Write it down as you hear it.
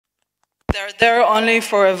They're there only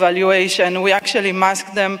for evaluation. We actually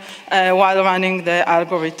mask them while running the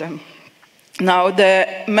algorithm. Now,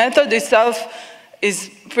 the method itself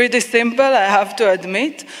is pretty simple, I have to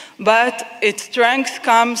admit, but its strength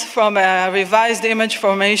comes from a revised image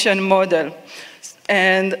formation model.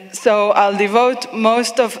 And so I'll devote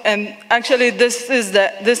most of, and actually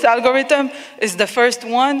this algorithm is the first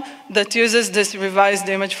one that uses this revised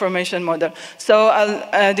image formation model. So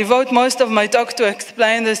I'll devote most of my talk to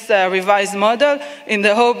explain this revised model in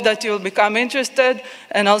the hope that you'll become interested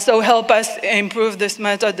and also help us improve this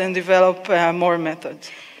method and develop more methods.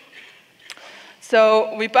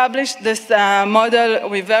 So we published this model,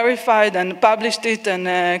 we verified and published it and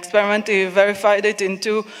experimentally verified it in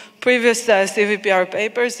two previous CVPR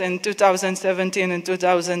papers in 2017 and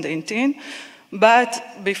 2018. But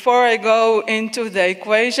before I go into the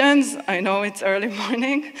equations, I know it's early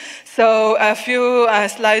morning, so a few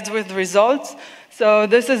slides with results. So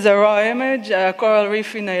this is a raw image, a coral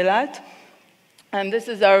reef in Eilat, and this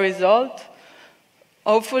is our result.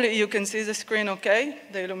 Hopefully you can see the screen okay.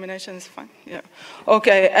 The illumination is fine. Yeah.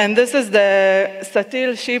 Okay, and this is the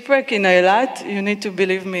Satil shipwreck in Eilat. You need to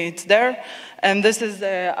believe me, it's there. And this is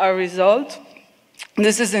our result.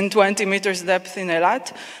 This is in 20 meters depth in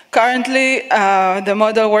Eilat. Currently, the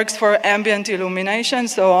model works for ambient illumination,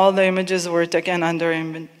 so all the images were taken under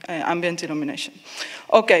ambient illumination.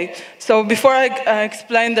 Okay, so before I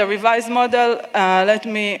explain the revised model, let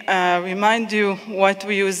me remind you what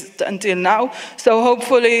we used until now. So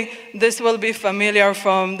hopefully this will be familiar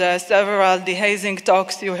from the several dehazing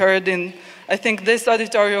talks you heard in, I think, this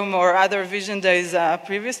auditorium or other vision days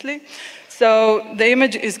previously. So the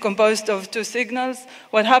image is composed of two signals.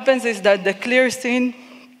 What happens is that the clear scene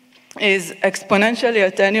is exponentially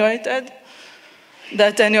attenuated. The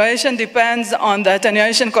attenuation depends on the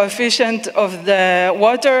attenuation coefficient of the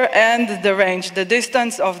water and the range, the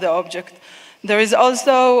distance of the object. There is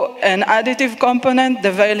also an additive component,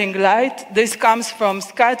 the veiling light. This comes from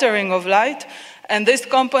scattering of light, and this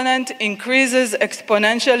component increases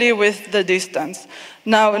exponentially with the distance.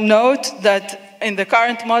 Now note that in the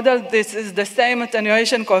current model, this is the same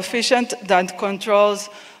attenuation coefficient that controls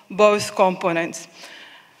both components.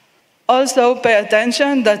 Also, pay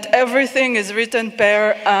attention that everything is written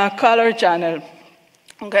per color channel,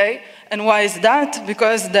 okay? And why is that?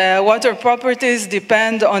 Because the water properties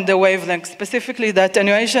depend on the wavelength. Specifically, the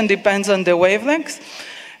attenuation depends on the wavelengths.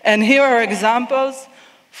 And here are examples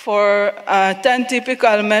for 10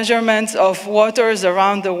 typical measurements of waters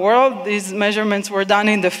around the world. These measurements were done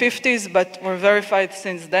in the 50s, but were verified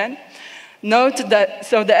since then. Note that,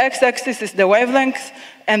 so the x-axis is the wavelength,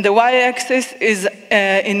 and the y-axis is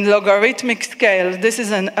in logarithmic scale. This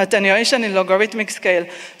is an attenuation in logarithmic scale.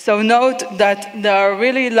 So note that there are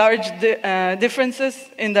really large differences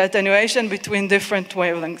in the attenuation between different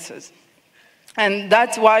wavelengths. And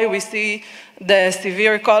that's why we see the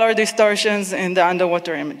severe color distortions in the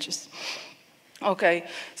underwater images. Okay,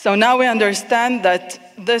 so now we understand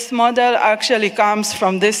that this model actually comes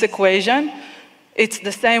from this equation. It's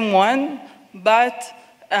the same one, but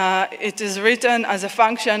it is written as a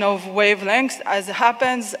function of wavelengths, as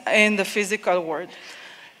happens in the physical world.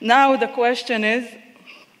 Now the question is,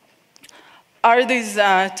 are these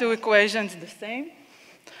two equations the same?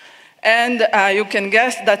 And you can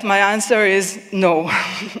guess that my answer is no.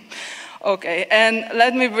 Okay, and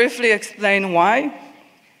let me briefly explain why.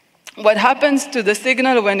 What happens to the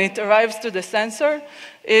signal when it arrives to the sensor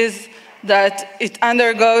is that it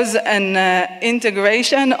undergoes an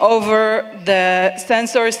integration over the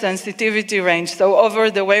sensor sensitivity range, so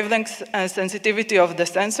over the wavelength sensitivity of the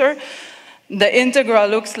sensor. The integral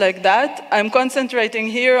looks like that. I'm concentrating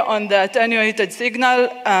here on the attenuated signal.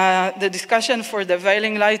 The discussion for the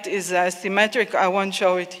veiling light is symmetric. I won't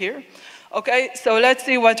show it here. Okay, so let's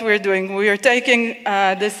see what we're doing. We are taking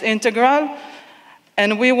this integral,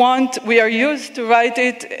 and we are used to write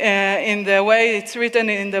it in the way it's written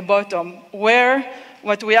in the bottom, where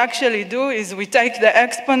what we actually do is we take the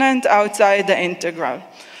exponent outside the integral.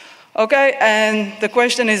 Okay, and the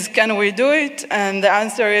question is, can we do it? And the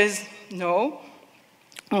answer is no.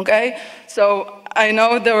 Okay, so I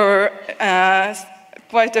know there were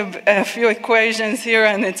quite a few equations here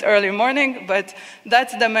and it's early morning, but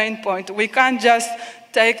that's the main point. We can't just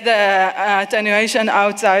take the attenuation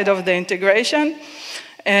outside of the integration.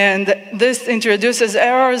 And this introduces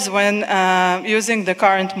errors when using the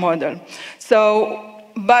current model. So,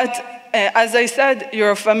 but as I said,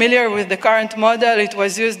 you're familiar with the current model. It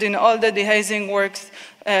was used in all the dehazing works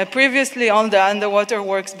previously, all the underwater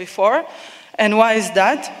works before. And why is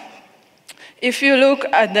that? If you look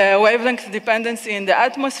at the wavelength dependency in the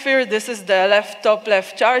atmosphere, this is the top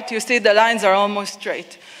left chart, you see the lines are almost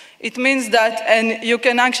straight. It means that, and you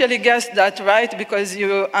can actually guess that, right? Because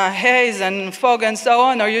haze and fog and so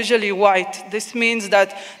on are usually white. This means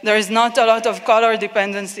that there is not a lot of color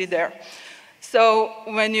dependency there. So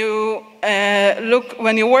when you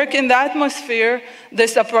work in the atmosphere,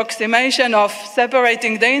 this approximation of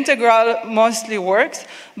separating the integral mostly works.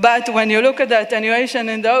 But when you look at the attenuation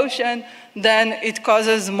in the ocean, then it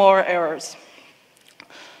causes more errors.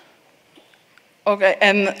 Okay,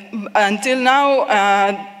 and until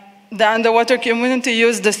now, the underwater community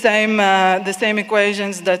used the same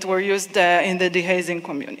equations that were used in the dehazing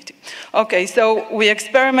community. Okay, so we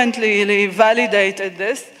experimentally validated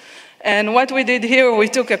this. And what we did here, we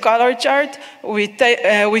took a color chart. We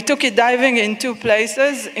took it diving in 2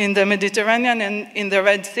 places, in the Mediterranean and in the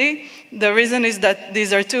Red Sea. The reason is that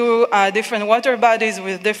these are 2 different water bodies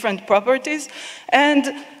with different properties.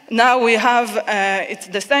 And now we have, it's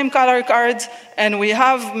the same color cards, and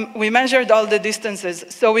we measured all the distances.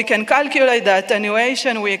 So we can calculate the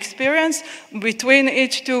attenuation we experience between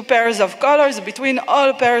each 2 pairs of colors, between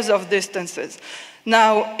all pairs of distances.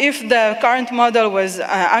 Now, if the current model was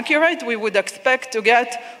accurate, we would expect to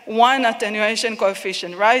get 1 attenuation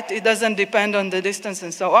coefficient, right? It doesn't depend on the distance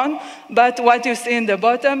and so on. But what you see in the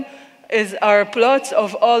bottom is our plots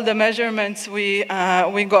of all the measurements we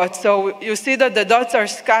got. So you see that the dots are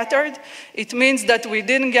scattered. It means that we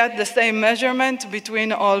didn't get the same measurement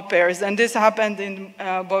between all pairs. And this happened in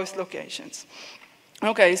both locations.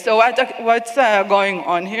 Okay, so what's going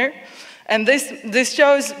on here? And this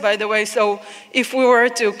shows, by the way, so if we were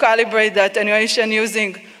to calibrate the attenuation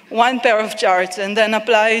using 1 pair of charts and then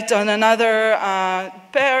apply it on another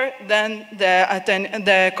pair, then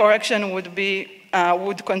the correction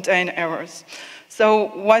would contain errors.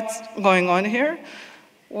 So what's going on here?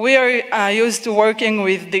 We are used to working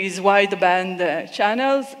with these wideband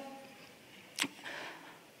channels,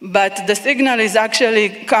 but the signal actually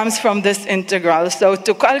comes from this integral. So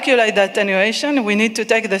to calculate the attenuation, we need to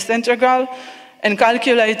take this integral and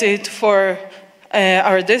calculate it for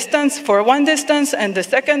our distance, for 1 distance and the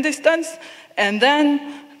second distance, and then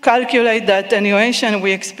calculate the attenuation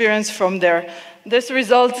we experience from there. This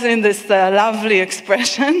results in this lovely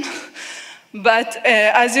expression. But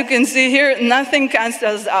as you can see here, nothing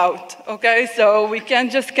cancels out, okay? So we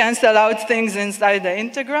can't just cancel out things inside the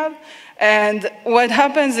integral. And what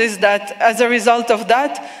happens is that as a result of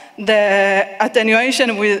that, the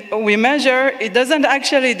attenuation we measure, it doesn't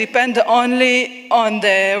actually depend only on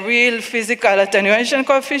the real physical attenuation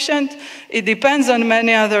coefficient. It depends on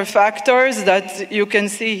many other factors that you can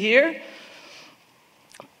see here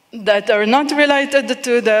that are not related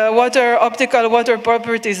to the optical water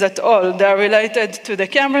properties at all. They are related to the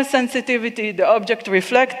camera sensitivity, the object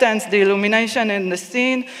reflectance, the illumination in the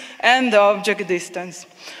scene, and the object distance.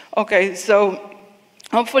 Okay, so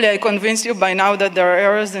hopefully I convinced you by now that there are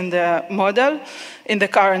errors in the model, in the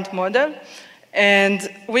current model. And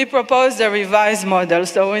we proposed a revised model.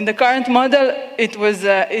 So in the current model,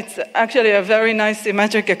 it's actually a very nice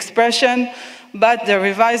symmetric expression, but the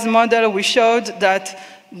revised model, we showed that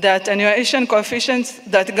the attenuation coefficients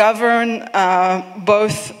that govern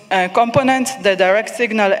both components, the direct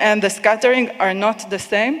signal and the scattering, are not the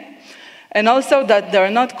same. And also that they're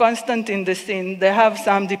not constant in the scene. They have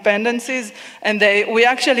some dependencies, and we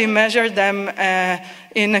actually measure them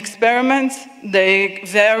in experiments. They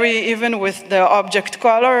vary even with the object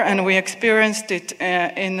color, and we experienced it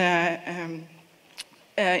in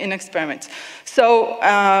experiments. So,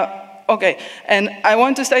 okay, and I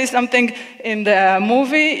want to say something. In the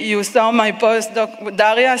movie, you saw my postdoc,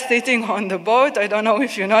 Derya, sitting on the boat. I don't know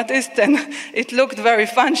if you noticed, and it looked very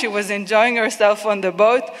fun. She was enjoying herself on the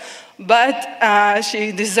boat. But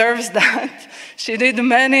she deserves that. She did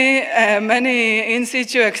many in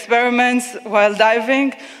situ experiments while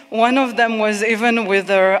diving. One of them was even with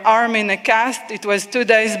her arm in a cast. It was 2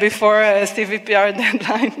 days before a CVPR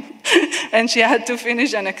deadline, and she had to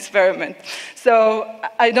finish an experiment. So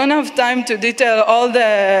I don't have time to detail all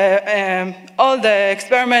the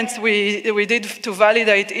experiments we did to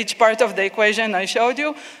validate each part of the equation I showed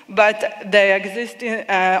you, but they exist.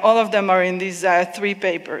 All of them are in these 3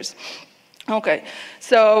 papers. Okay,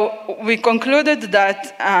 so we concluded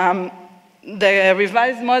that the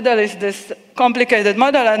revised model is this complicated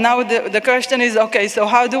model, and now the question is, okay, so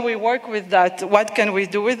how do we work with that? What can we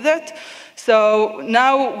do with that? So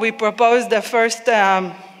now we propose the first,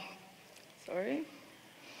 sorry?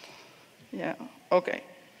 Yeah, okay.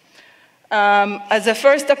 As a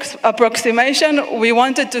first approximation, we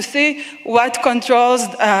wanted to see what controls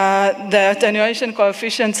the attenuation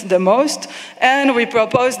coefficients the most, and we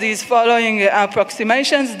proposed these following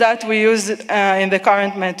approximations that we use in the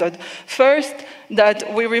current method. First,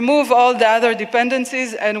 that we remove all the other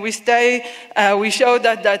dependencies and we show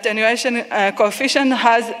that the attenuation coefficient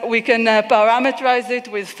we can parameterize it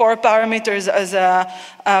with 4 parameters as a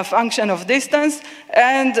function of distance.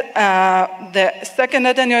 And the second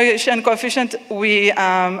attenuation coefficient, we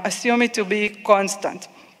assume it to be constant.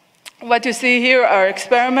 What you see here are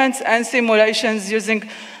experiments and simulations using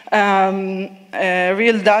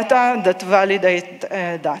real data that validate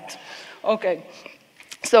that. Okay,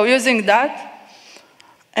 so using that,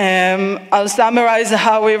 I'll summarize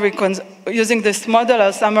how we using this model.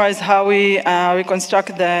 I'll summarize how we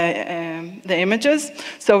reconstruct the images.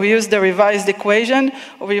 So we use the revised equation.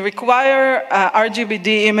 We require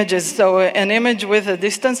RGBD images. So an image with a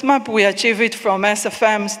distance map, we achieve it from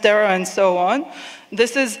SFM, stereo, and so on.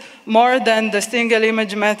 This is more than the single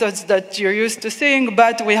image methods that you're used to seeing,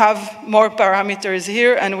 but we have more parameters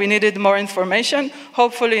here and we needed more information.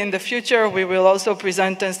 Hopefully in the future we will also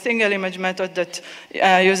present a single image method that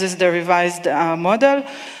uses the revised model.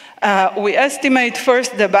 We estimate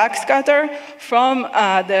first the backscatter from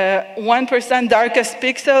the 1% darkest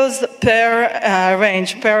pixels per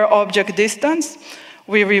range, per object distance.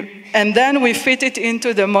 And then we fit it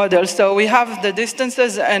into the model. So we have the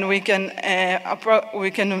distances and we can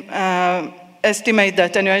estimate the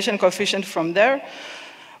attenuation coefficient from there.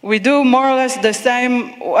 We do more or less the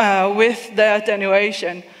same with the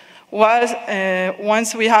attenuation.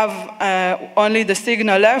 Once we have only the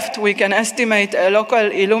signal left, we can estimate a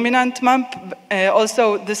local illuminant map.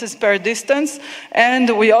 Also, this is per distance. And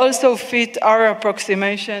we also fit our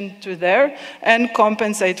approximation to there and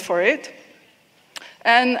compensate for it.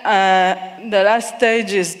 And the last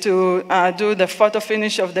stage is to do the photo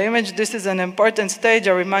finish of the image. This is an important stage.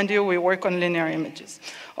 I remind you, we work on linear images.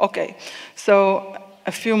 Okay, so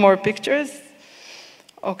a few more pictures.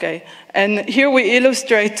 Okay, and here we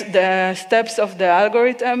illustrate the steps of the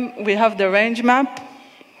algorithm. We have the range map.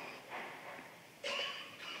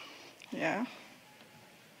 Yeah.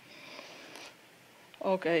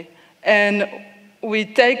 Okay, and we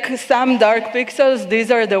take some dark pixels.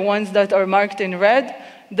 These are the ones that are marked in red.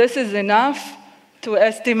 This is enough to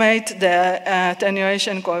estimate the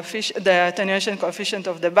attenuation coefficient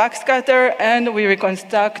of the backscatter, and we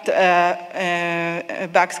reconstruct a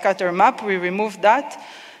backscatter map. We remove that.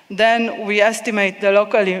 Then we estimate the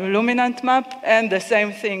local illuminant map, and the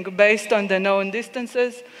same thing, based on the known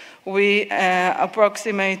distances, we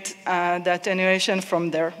approximate the attenuation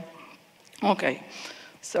from there. Okay,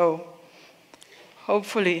 so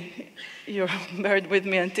hopefully you're beared with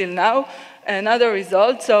me until now. Another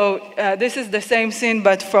result, so this is the same scene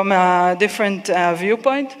but from a different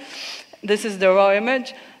viewpoint. This is the raw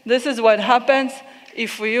image. This is what happens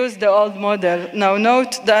if we use the old model. Now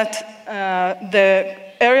note that the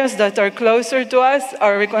areas that are closer to us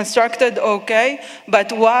are reconstructed okay,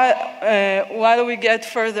 but while we get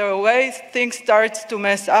further away, things start to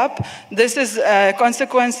mess up. This is a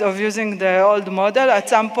consequence of using the old model. At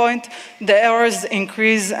some point, the errors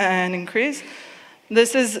increase and increase.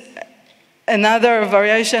 This is another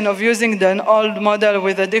variation of using the old model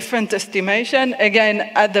with a different estimation.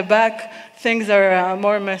 Again, at the back, things are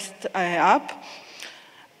more messed up.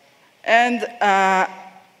 And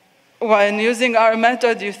when using our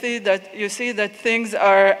method, you see that things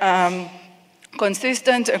are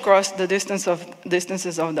consistent across the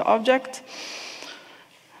distances of the object.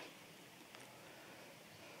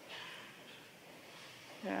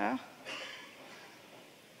 Yeah.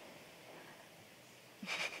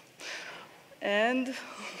 And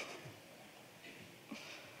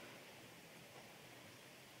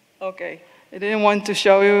okay, I didn't want to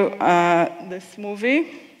show you this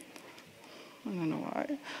movie. I don't know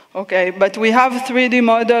why. Okay, but we have 3D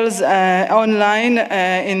models online.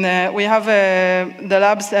 We have the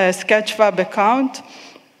lab's Sketchfab account.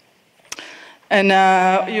 And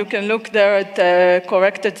you can look there at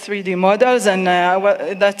corrected 3D models, and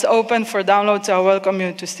that's open for download, so I welcome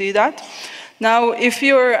you to see that. Now, if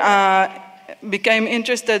you became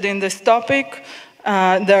interested in this topic,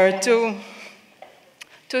 there are two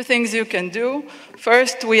things you can do.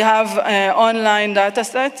 First, we have online data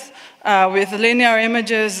sets with linear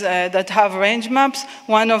images that have range maps.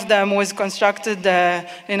 One of them was constructed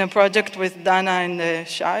in a project with Dana and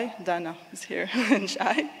Shai. Dana is here, and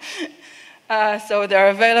Shai. So they're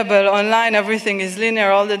available online. Everything is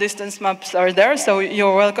linear. All the distance maps are there, so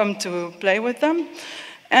you're welcome to play with them.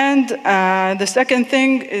 And the second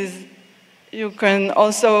thing is you can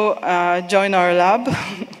also join our lab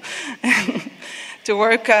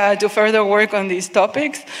to further work on these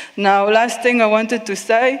topics. Now, last thing I wanted to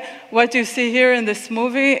say, what you see here in this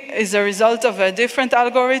movie is a result of a different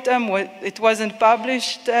algorithm. It wasn't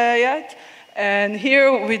published yet. And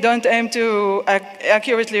here we don't aim to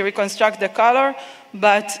accurately reconstruct the color,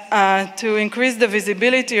 but to increase the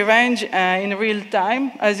visibility range in real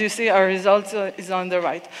time. As you see, our result is on the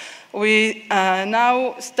right. We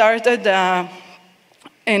now started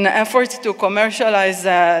in efforts to commercialize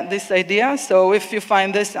this idea. So if you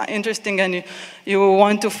find this interesting and you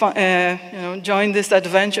want to join this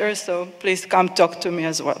adventure, so please come talk to me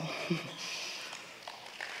as well.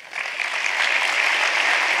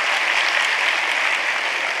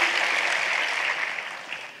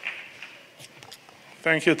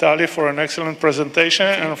 Thank you, Tali, for an excellent presentation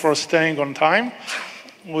and for staying on time.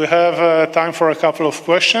 We have time for a couple of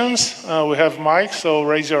questions. We have Mike, so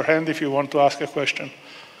raise your hand if you want to ask a question.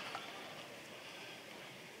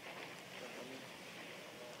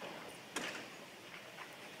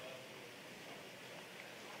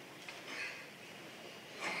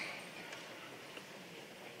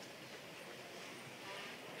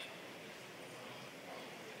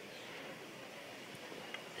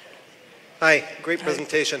 Hi, great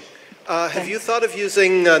presentation. Have you thought of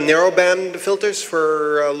using narrowband filters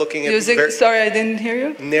for looking at... Sorry, I didn't hear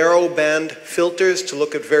you. Narrowband filters to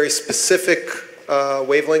look at very specific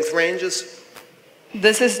wavelength ranges?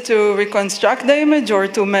 This is to reconstruct the image or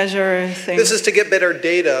to measure things? This is to get better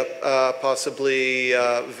data, possibly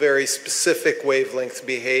very specific wavelengths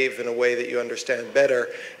behave in a way that you understand better,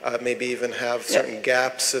 maybe even have certain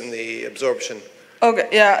gaps in the absorption. Okay,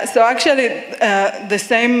 yeah, so actually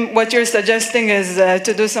what you're suggesting is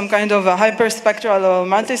to do some kind of a hyperspectral or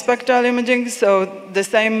multispectral imaging. So the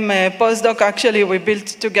same postdoc, actually, we built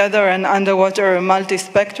together an underwater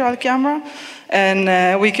multispectral camera,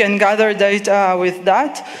 and we can gather data with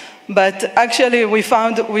that. But actually we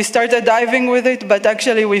started diving with it, but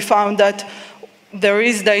actually we found that there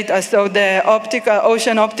is data, so the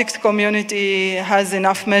ocean optics community has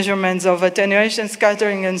enough measurements of attenuation,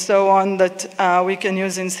 scattering, and so on that we can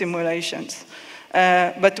use in simulations.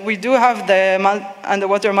 But we do have the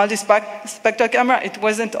underwater multispectral camera. It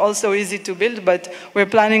wasn't also easy to build, but we're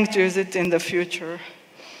planning to use it in the future.